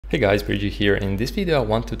Hey guys, Bridget here. In this video I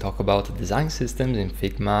want to talk about design systems in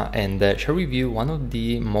Figma and share with you one of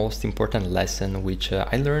the most important lessons which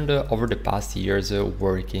I learned over the past years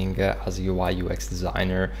working as a UI UX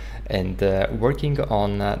designer and working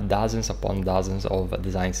on dozens upon dozens of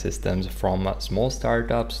design systems from small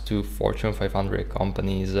startups to Fortune 500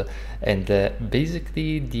 companies, and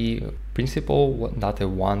basically the principle that I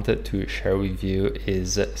wanted to share with you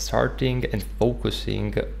is starting and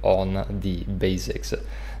focusing on the basics.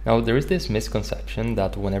 Now, there is this misconception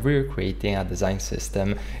that whenever you're creating a design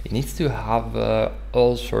system, it needs to have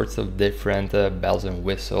all sorts of different bells and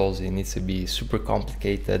whistles. It needs to be super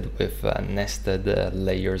complicated with nested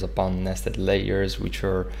layers upon nested layers, which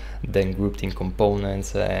are then grouped in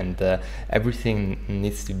components, and everything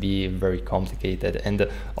needs to be very complicated. And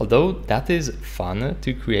although that is fun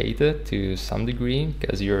to create to some degree,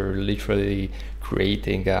 because you're literally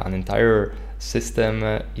creating an entire system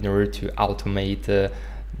in order to automate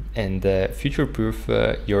and future-proof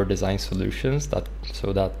your design solutions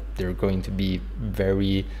so that they're going to be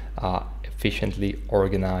very efficiently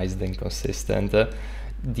organized and consistent.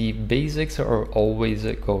 The basics are always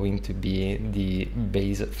going to be the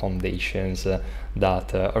base foundations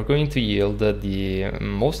that are going to yield the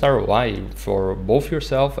most ROI for both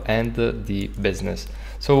yourself and the business.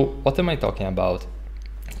 So what am I talking about?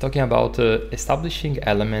 I'm talking about establishing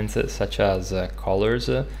elements such as colors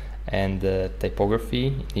and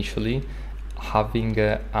typography initially, having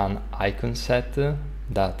an icon set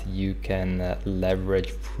that you can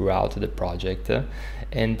leverage throughout the project,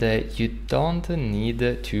 and you don't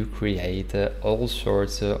need to create all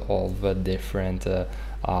sorts of different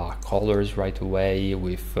colors right away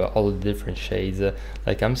with all the different shades.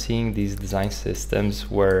 Like I'm seeing these design systems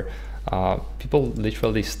where people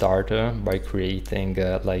literally start by creating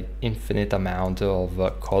like infinite amount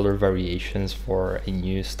of color variations for a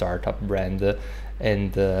new startup brand,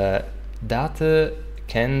 and that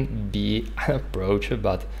can be an approach,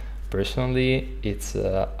 but personally it's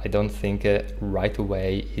I don't think right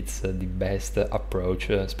away it's the best approach,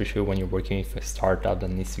 especially when you're working with a startup that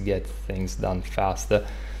needs to get things done fast. So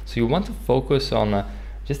you want to focus on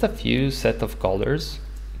just a few set of colors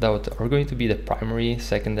that are going to be the primary,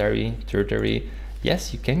 secondary, tertiary.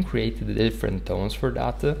 Yes, you can create the different tones for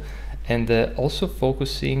that, and also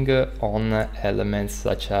focusing on elements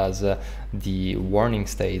such as the warning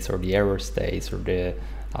states or the error states or the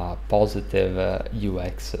positive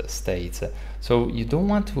UX states. So you don't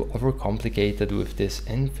want to overcomplicate it with this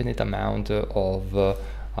infinite amount of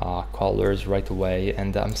colors right away.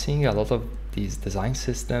 And I'm seeing a lot of these design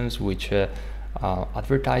systems which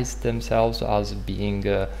advertise themselves as being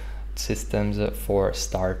systems for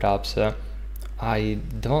startups. I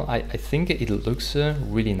think it looks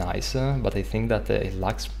really nice, but I think that it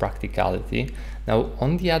lacks practicality. Now,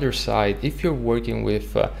 on the other side, if you're working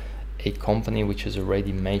with a company which is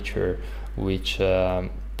already mature, which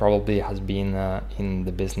probably has been in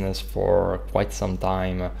the business for quite some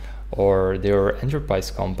time, or they're enterprise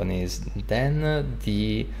companies, then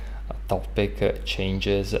the topic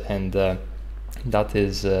changes, and that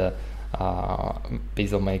is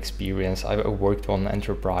based on my experience. I worked on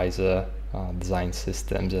enterprise design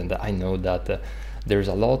systems, and I know that there's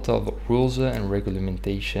a lot of rules and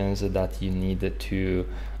regulamentations that you need to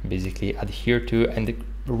basically adhere to, and the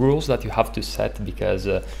rules that you have to set, because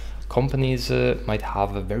companies might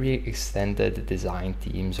have a very extended design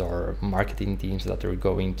teams or marketing teams that are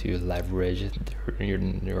going to leverage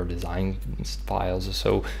your design files.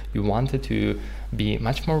 So you wanted to be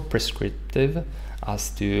much more prescriptive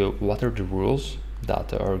as to what are the rules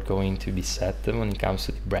that are going to be set when it comes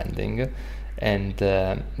to the branding, and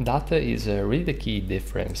that is really the key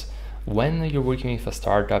difference. When you're working with a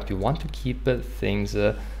startup, you want to keep things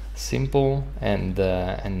simple and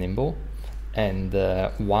nimble, and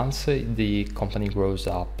once the company grows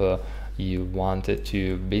up, you want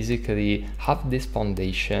to basically have this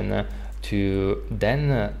foundation to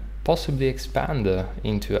then possibly expand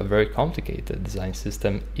into a very complicated design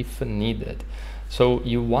system if needed. So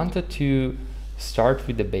you wanted to start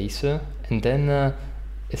with the base, and then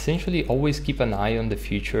essentially always keep an eye on the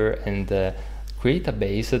future and create a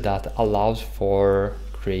base that allows for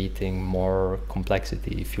creating more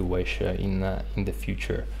complexity, if you wish, in the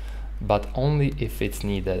future, but only if it's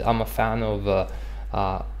needed. I'm a fan of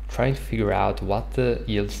trying to figure out what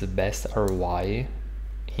yields the best ROI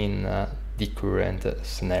in the current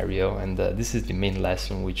scenario, and this is the main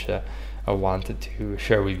lesson which I wanted to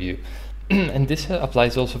share with you. And this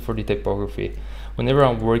applies also for the typography. Whenever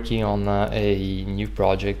I'm working on a new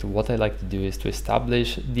project, what I like to do is to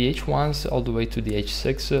establish the H1s all the way to the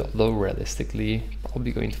H6, although realistically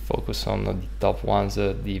probably going to focus on the top ones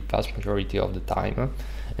the vast majority of the time.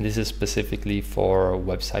 and this is specifically for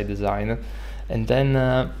website design. And then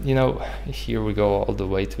here we go all the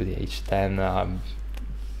way to the H10.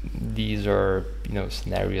 These are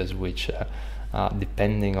scenarios which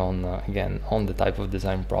depending on again on the type of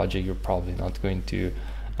design project, you're probably not going to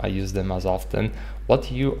use them as often. What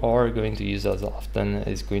you are going to use as often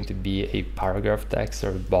is going to be a paragraph text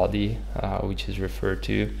or body, which is referred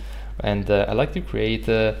to. And I like to create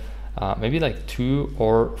maybe like 2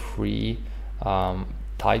 or 3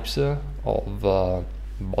 types of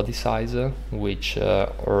body size, which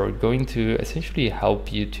are going to essentially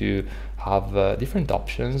help you to have different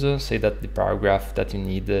options. Say that the paragraph that you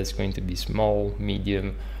need is going to be small,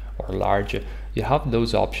 medium, or large. You have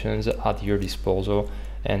those options at your disposal,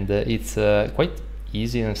 and it's quite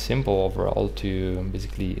easy and simple overall to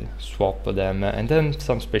basically swap them. And then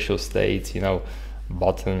some special states,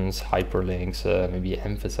 buttons, hyperlinks, maybe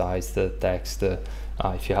emphasized text.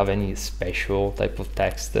 If you have any special type of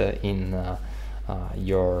text in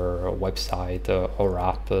your website or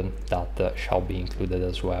app, that shall be included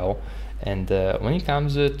as well. And when it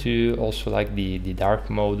comes to also like the dark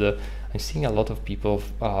mode, I'm seeing a lot of people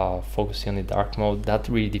focusing on the dark mode. That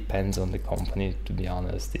really depends on the company, to be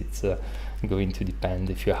honest. It's going to depend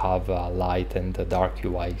if you have a light and a dark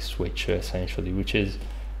UI switch, essentially, which is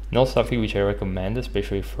not something which I recommend,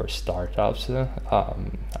 especially for startups,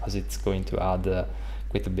 as it's going to add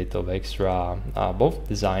quite a bit of extra both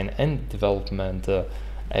design and development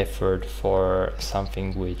effort for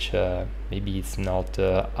something which maybe it's not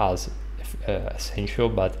as essential.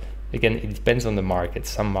 But again, it depends on the market.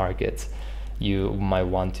 Some markets you might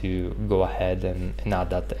want to go ahead and add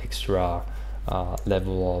that extra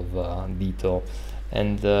level of detail.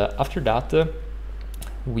 And after that,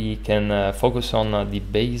 we can focus on the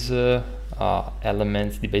base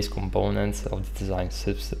elements, the base components of the design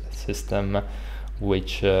system,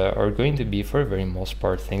 which are going to be, for the very most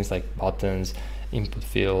part, things like buttons, input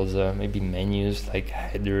fields, maybe menus like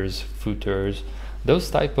headers, footers,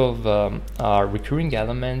 those type of recurring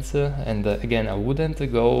elements. And again, I wouldn't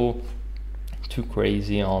go too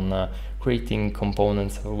crazy on creating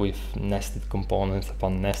components with nested components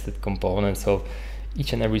upon nested components of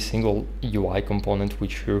each and every single UI component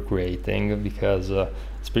which you're creating, because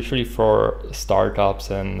especially for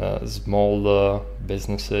startups and small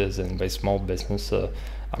businesses, and by small business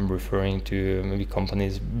I'm referring to maybe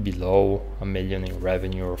companies below $1 million in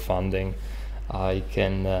revenue or funding, I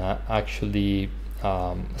can actually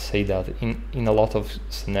say that in a lot of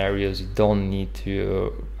scenarios you don't need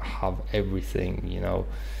to have everything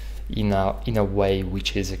in a way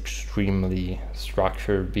which is extremely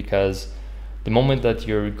structured, because the moment that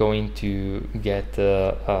you're going to get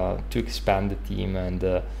to expand the team and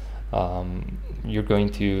you're going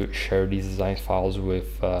to share these design files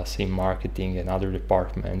with say marketing and other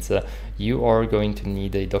departments, you are going to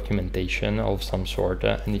need a documentation of some sort,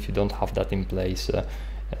 and if you don't have that in place,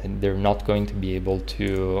 they're not going to be able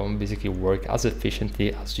to basically work as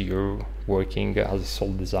efficiently as you're working as a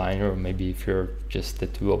sole designer, or maybe if you're just the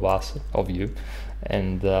two of you.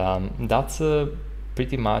 And that's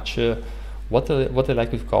pretty much what I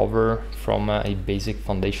like to cover from a basic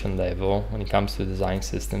foundation level when it comes to design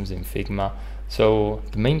systems in Figma. So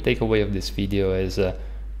the main takeaway of this video is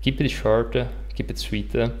keep it short, keep it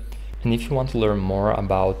sweet. And if you want to learn more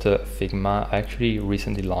about Figma, I actually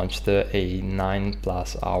recently launched a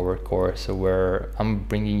 9+ hour course where I'm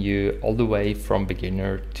bringing you all the way from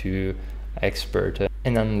beginner to expert,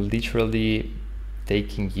 and I'm literally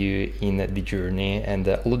taking you in the journey and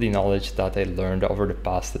all of the knowledge that I learned over the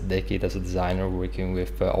past decade as a designer, working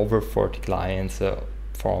with over 40 clients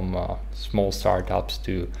from small startups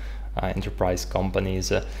to enterprise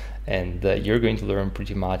companies. And you're going to learn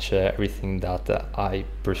pretty much everything that I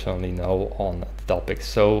personally know on the topic.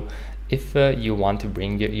 So if you want to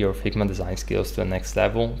bring your Figma design skills to the next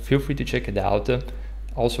level, feel free to check it out. I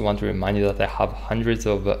also want to remind you that I have hundreds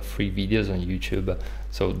of free videos on YouTube,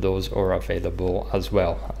 so those are available as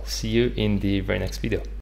well. I'll see you in the very next video.